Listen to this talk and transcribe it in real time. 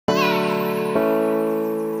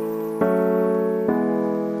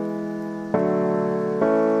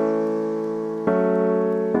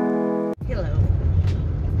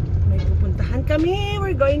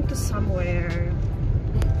to somewhere.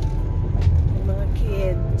 Yung mga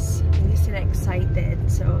kids, hindi sila excited.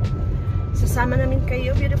 So, sasama namin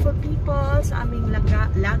kayo, beautiful people, sa aming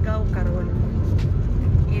lagaw karon.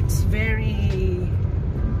 It's very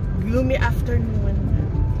gloomy afternoon.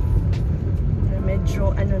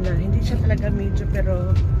 Medyo, hindi siya talaga medyo,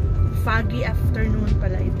 pero foggy afternoon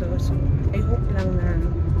pala ito. So, I hope lang na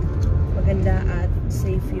maganda at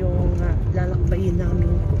safe yung lalakbayin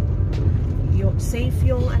namin. Safe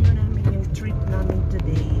yung namin, yung trip namin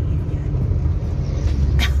today. Yan.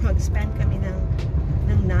 Mag-spend kami ng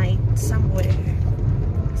night somewhere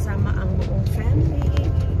kasama ang buong family.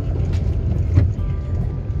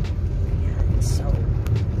 Yan. So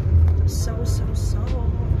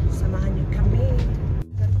samahan niyo kami.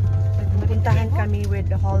 Pupuntahan kami with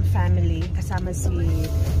the whole family kasama si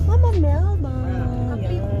Mama Melba.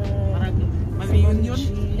 May reunion.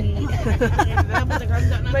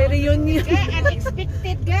 May reunion.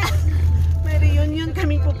 Unexpected ga. May reunion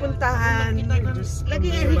kami pupuntahan. Lagi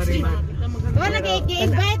i-receive. Lagi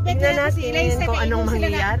i-invite. Tingnan natin kung anong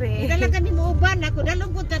mangyayari. Dala kami muuban. Ako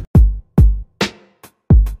dalugod.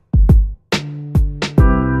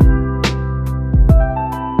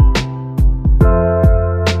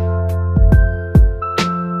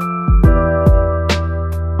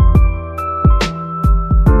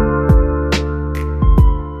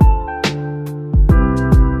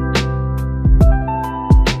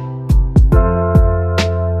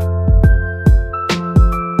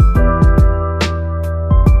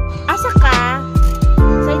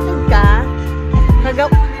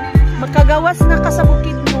 Magkagawas na ka sa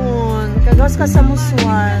Bukidnon. Kagawas ka sa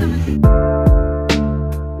Muswan.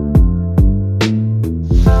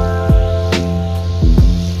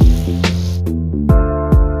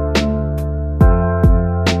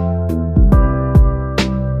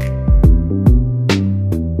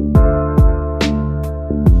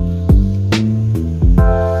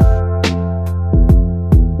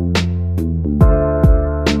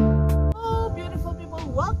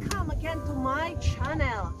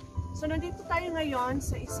 So, nandito tayo ngayon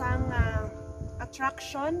sa isang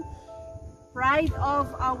attraction, pride of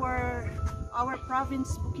our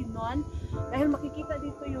province, Bukidnon. Dahil makikita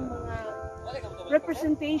dito yung mga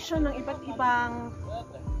representation ng iba't ibang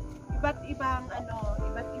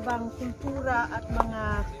kultura at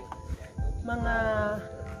mga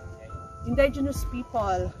indigenous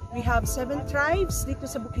people. We have 7 tribes dito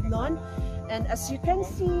sa Bukidnon, and as you can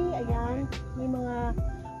see, ayan, may mga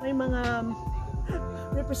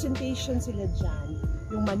representation sila dyan.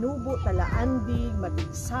 Yung Manubo, Talaandig,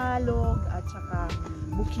 Matigsalog, at saka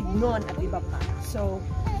Bukidnon at iba pa. So,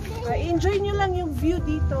 enjoy nyo lang yung view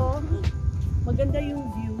dito. Maganda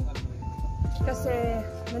yung view. Kasi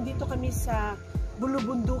nandito kami sa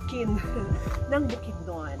bulubundukin ng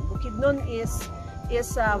Bukidnon. Bukidnon is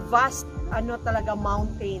a vast talaga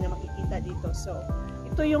mountain na makikita dito. So,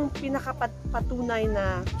 ito yung pinakapatunay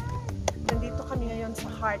na nandito kami ngayon sa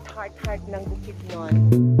heart ng Bukidnon.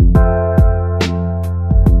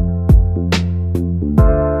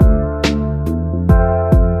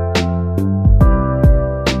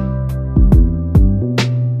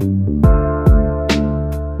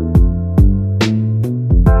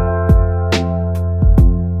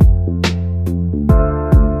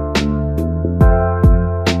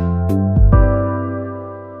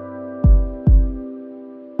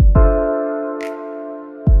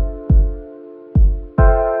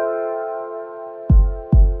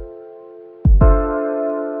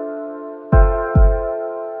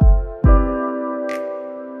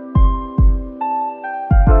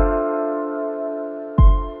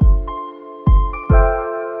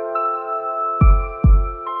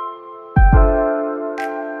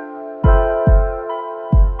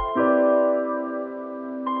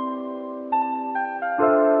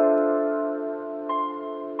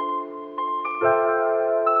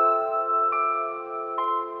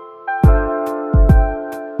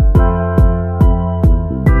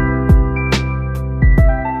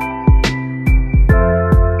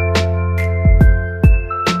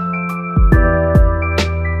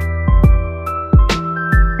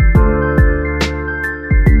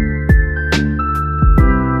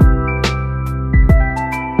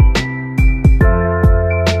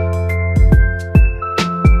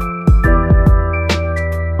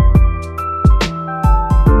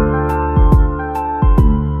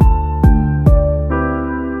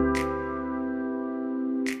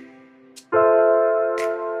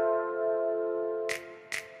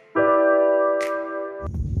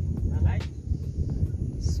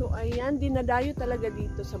 So ayan, dinadayo talaga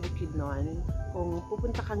dito sa Bukidnon. Kung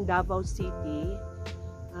pupunta kang Davao City,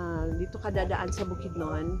 dito ka dadaan sa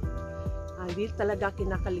Bukidnon. Di talaga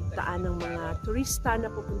kinakaligtaan ng mga turista na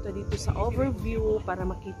pupunta dito sa overview para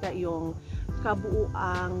makita yung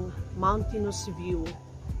kabuuang mountainous view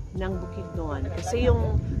ng Bukidnon. Kasi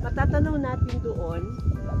yung matatanaw natin doon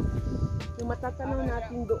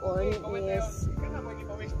is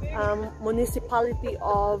municipality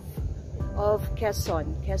of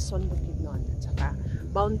Quezon Bukidnon. At saka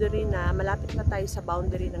boundary na, malapit na tayo sa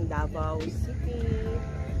boundary ng Davao City,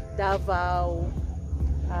 Davao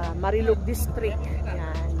Marilog District.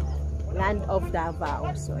 Yan. Land of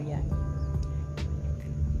Davao. So, ayan.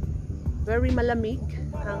 Very malamig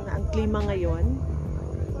ang klima ngayon.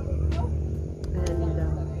 And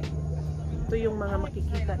ito yung mga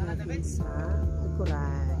makikita natin sa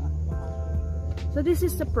likuran. So, this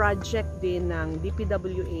is the project din ng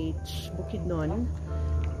DPWH Bukidnon.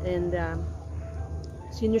 And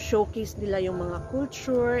sino-showcase nila yung mga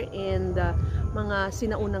culture and mga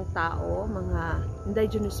sinaunang tao, mga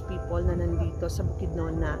indigenous people na nandito sa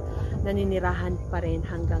Bukidnon na naninirahan pa rin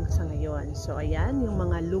hanggang sa ngayon. So ayan, yung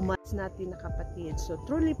mga lumas natin na kapatid. So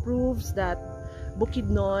truly proves that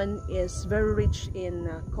Bukidnon is very rich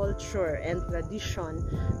in culture and tradition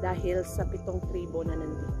dahil sa 7 tribo na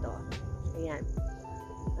nandito. Ayan.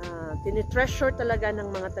 Tinitreasure talaga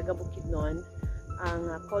ng mga taga Bukidnon ang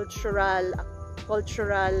cultural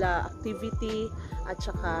activity at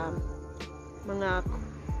saka mga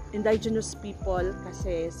indigenous people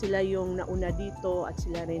kasi sila yung nauna dito at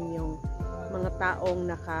sila rin yung mga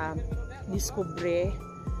taong naka-discover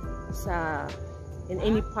in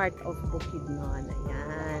any part of Bukidnon.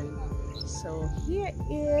 Ayan. So here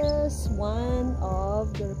is one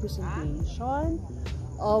of the representation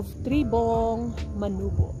of Tribong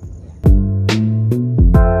Manubo.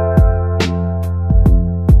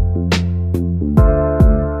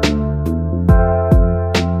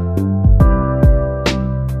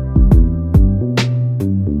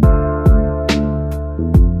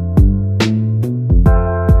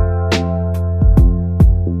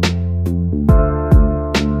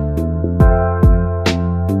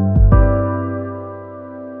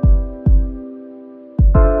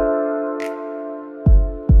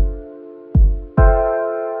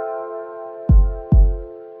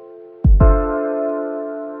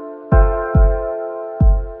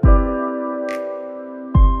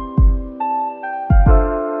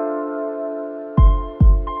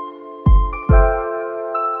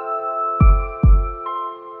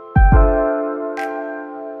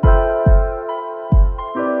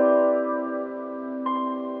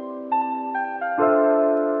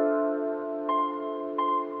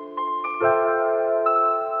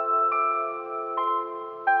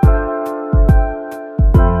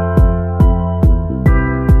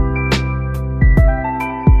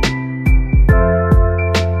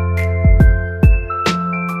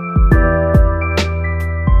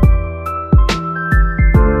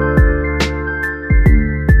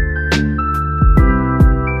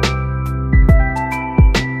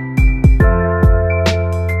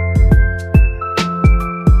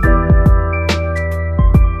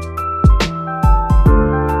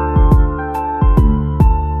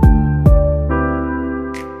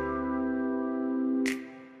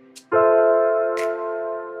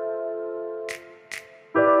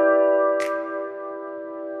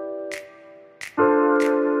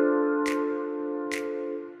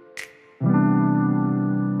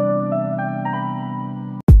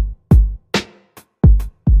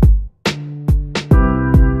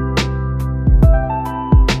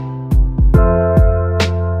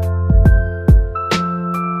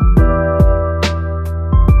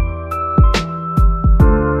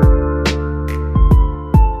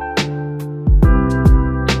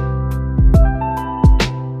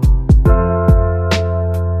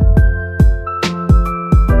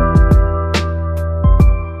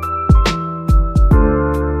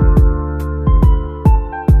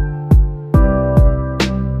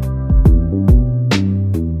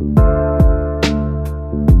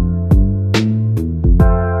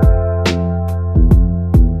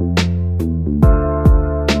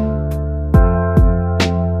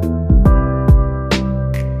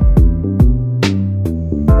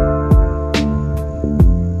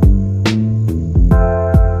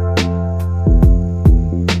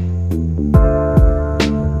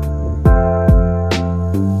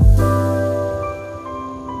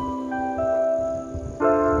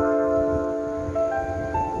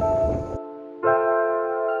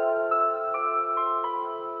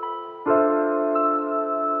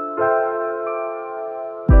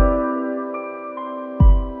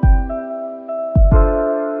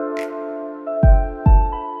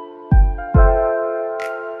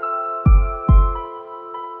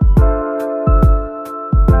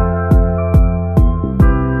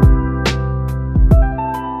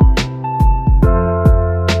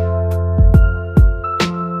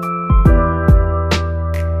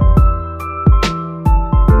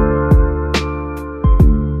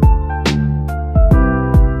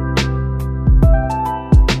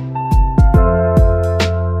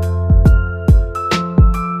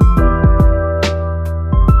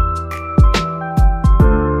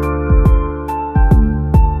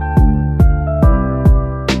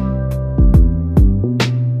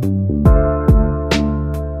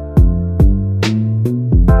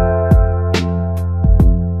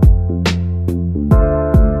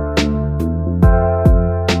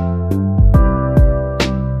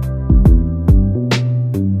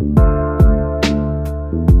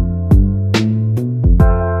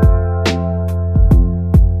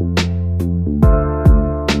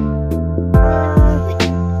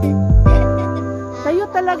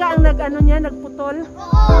 putol?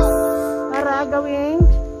 Oo. Para gawing?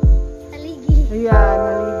 Taligi. Ayan,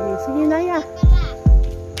 maligi. Sige, Naya.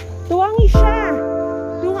 Tuwangi siya.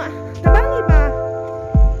 Tabangi ba?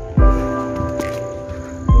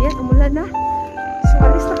 Ayan, umulan na. So,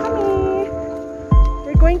 alis na kami.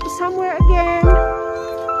 We're going to somewhere again.